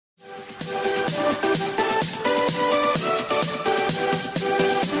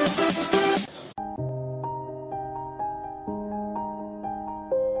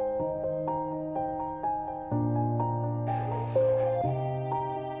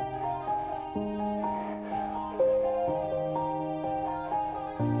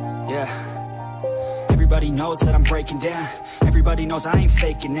Everybody knows that I'm breaking down. Everybody knows I ain't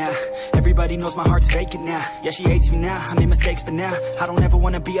faking now. Everybody knows my heart's vacant now. Yeah, she hates me now, I made mistakes, but now I don't ever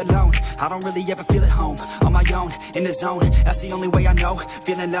wanna be alone. I don't really ever feel at home. On my own, in the zone, that's the only way I know.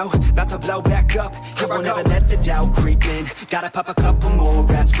 Feeling low, about to blow back up. I won't ever let the doubt creep in. Gotta pop a couple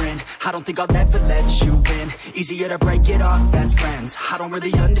more aspirin. I don't think I'll ever let you in. Easier to break it off best friends. I don't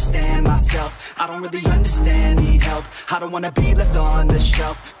really understand myself. I don't really understand, need help. I don't wanna be left on the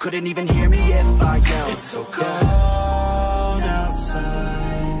shelf. Couldn't even hear me if I yelled. It's so cold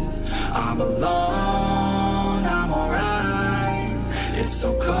outside, I'm alone, I'm alright. It's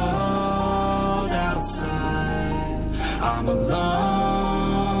so cold outside, I'm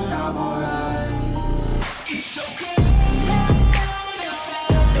alone, I'm alright. It's so cold.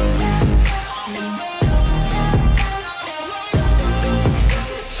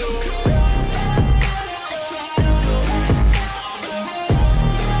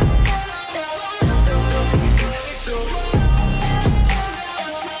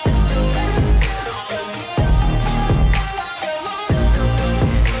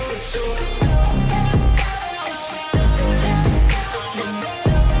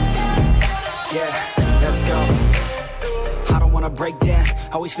 Break down,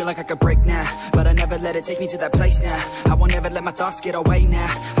 always feel like I could break now, but I never let it take me to that place now. I won't ever let my thoughts get away now.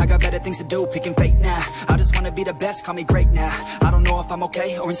 I got better things to do, picking fate now. I just wanna be the best, call me great now. I don't know if I'm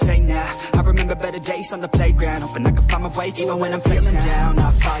okay or insane now. I remember better days on the playground, hoping I can find my way even when I'm feeling down. I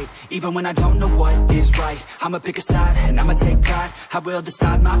fight, even when I don't know what is right. I'ma pick a side, and I'ma take pride. I will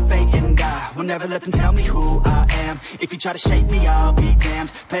decide my fate, and I will never let them tell me who I am. If you try to shape me, I'll be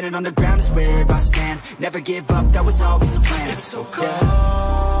damned. Planet on the ground is where I stand. Never give up, that was always the plan. It's so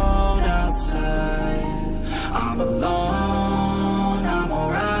cold outside, I'm alone, I'm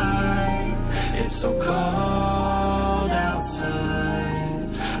alright. It's so cold outside,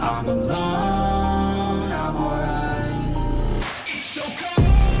 I'm alone, I'm alright. It's so cold.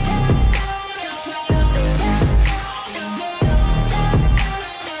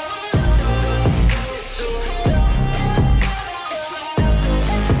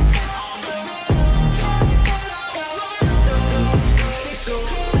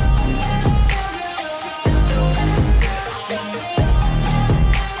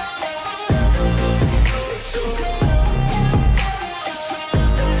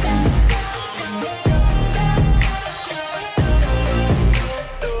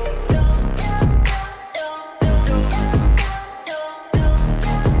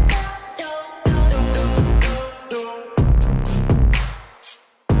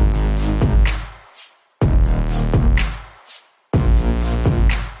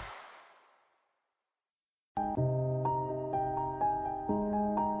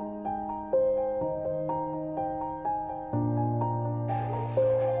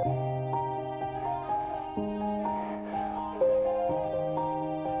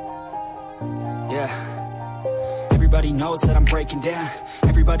 Yeah. Everybody knows that I'm breaking down.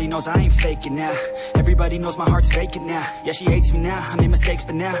 Everybody knows I ain't faking now. Everybody knows my heart's vacant now. Yeah, she hates me now, I made mistakes,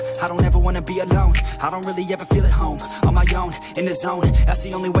 but now I don't ever wanna be alone. I don't really ever feel at home. On my own, in the zone, that's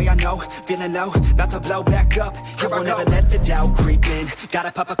the only way I know. Feeling low, about to blow back up. I won't ever let the doubt creep in.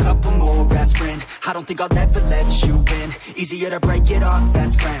 Gotta pop a couple more aspirin. I don't think I'll ever let you in. Easier to break it off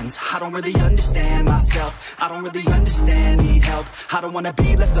best friends. I don't really understand myself. I don't really understand, need help. I don't wanna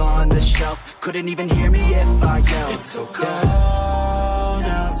be left on the shelf. Couldn't even hear me if I yelled. It's so cold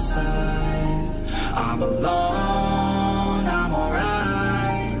outside, I'm alone, I'm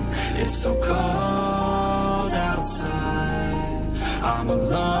alright. It's so cold outside, I'm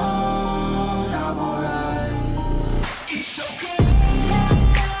alone, I'm alright. It's so cold.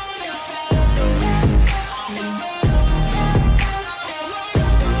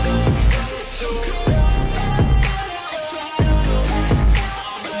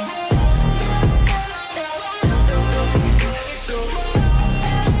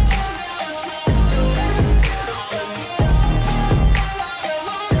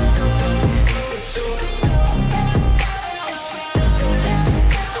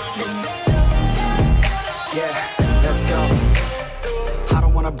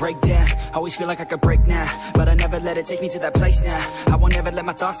 Break down, always feel like I could break now, but I never let it take me to that place now. I won't ever let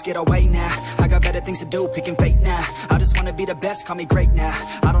my thoughts get away now. I got better things to do, picking fate now. I just wanna be the best, call me great now.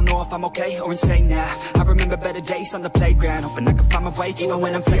 I don't know if I'm okay or insane now. I remember better days on the playground, hoping I can find my way even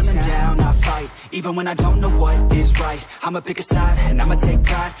when I'm feeling down. I fight, even when I don't know what is right. I'ma pick a side, and I'ma take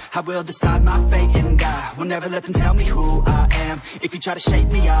pride. I will decide my fate, and I will never let them tell me who I am. If you try to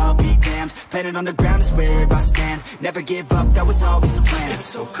shape me, I'll be damned. Planet on the ground is where I stand. Never give up, that was always the plan. It's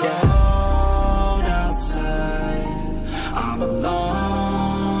so cold outside, I'm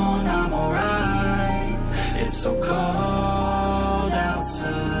alone, I'm alright.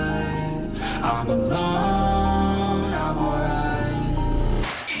 I'm alone, I'm alright.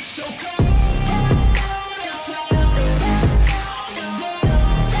 It's so cold.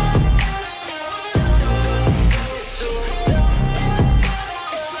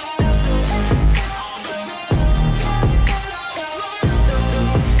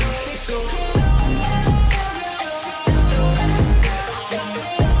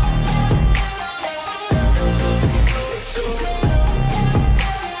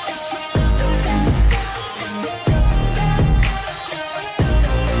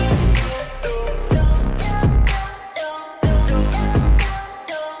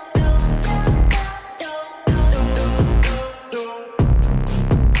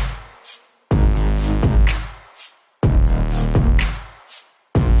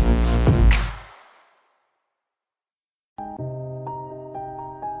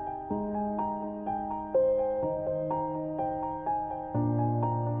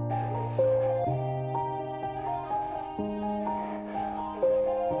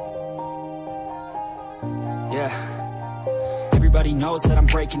 Yeah. Everybody knows that I'm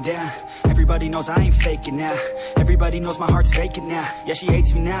breaking down. Everybody knows I ain't faking now. Everybody knows my heart's vacant now. Yeah, she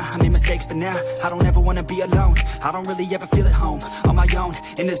hates me now, I made mistakes but now I don't ever wanna be alone. I don't really ever feel at home. On my own,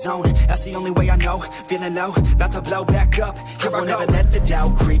 in the zone, that's the only way I know. Feeling low, about to blow back up. Here I won't ever let the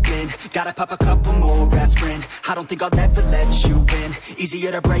doubt creep in. Gotta pop a couple more aspirin. I don't think I'll ever let you in.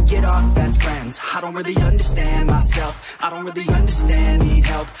 Easier to break it off best friends. I don't really understand myself. I don't really understand, need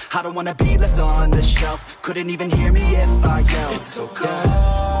help. I don't wanna be left on the shelf. Couldn't even hear me if I yelled. It's so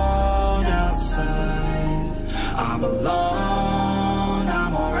cold outside. I'm alone,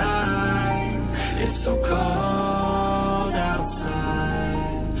 I'm alright. It's so cold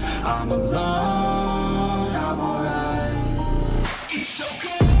outside. I'm alone, I'm alright. It's so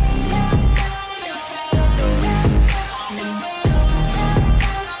cold.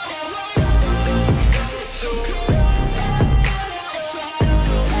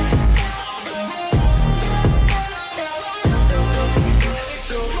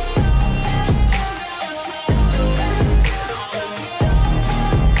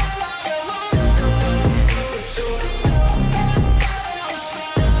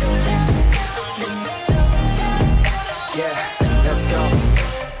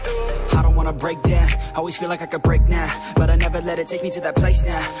 Break down, always feel like I could break now, but I never let it take me to that place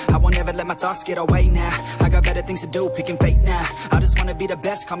now. I won't ever let my thoughts get away now. I got better things to do, picking fate now. I just wanna be the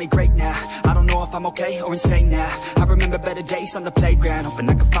best, call me great now. I don't know if I'm okay or insane now. I remember better days on the playground, hoping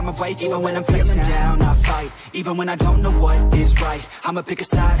I can find my way. Even when I'm feeling down, I fight. Even when I don't know what is right, I'ma pick a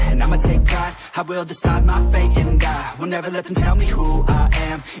side and I'ma take pride. I will decide my fate and I will never let them tell me who I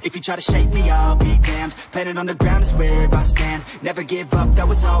am. If you try to shake me, I'll be damned. Planet on the ground is where I stand. Never give up, that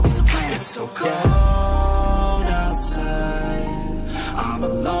was always the plan. It's so cold outside. I'm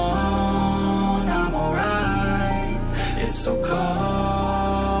alone, I'm alright. It's so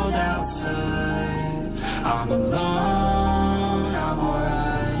cold outside. I'm alone, I'm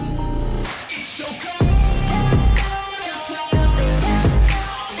alright. It's so cold.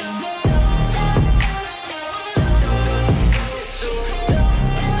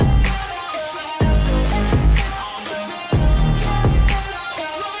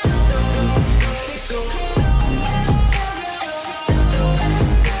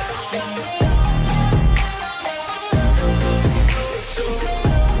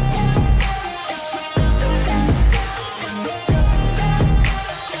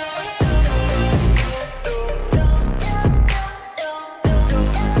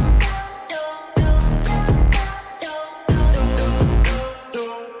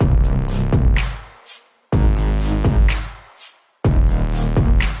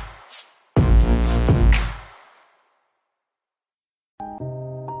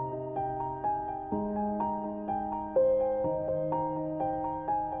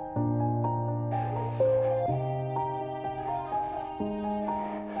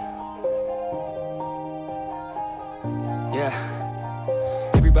 Yeah.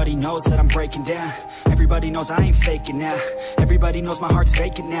 Everybody knows that I'm breaking down. Everybody knows I ain't faking now. Everybody knows my heart's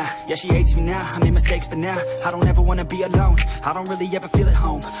vacant now. Yeah, she hates me now, I made mistakes but now I don't ever wanna be alone. I don't really ever feel at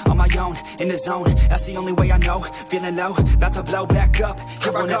home. On my own, in the zone, that's the only way I know. Feeling low, about to blow back up.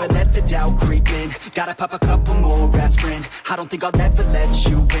 Here I won't ever let the doubt creep in. Gotta pop a couple more aspirin. I don't think I'll ever let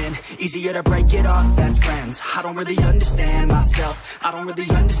you in. Easier to break it off best friends. I don't really understand myself. I don't really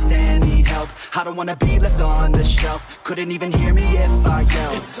understand, need help. I don't wanna be left on the shelf. Couldn't even hear me if I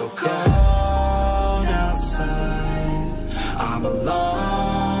yelled. It's so cold outside. I'm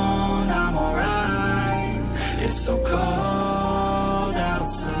alone, I'm alright. It's so cold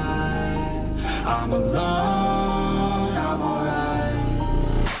outside. I'm alone.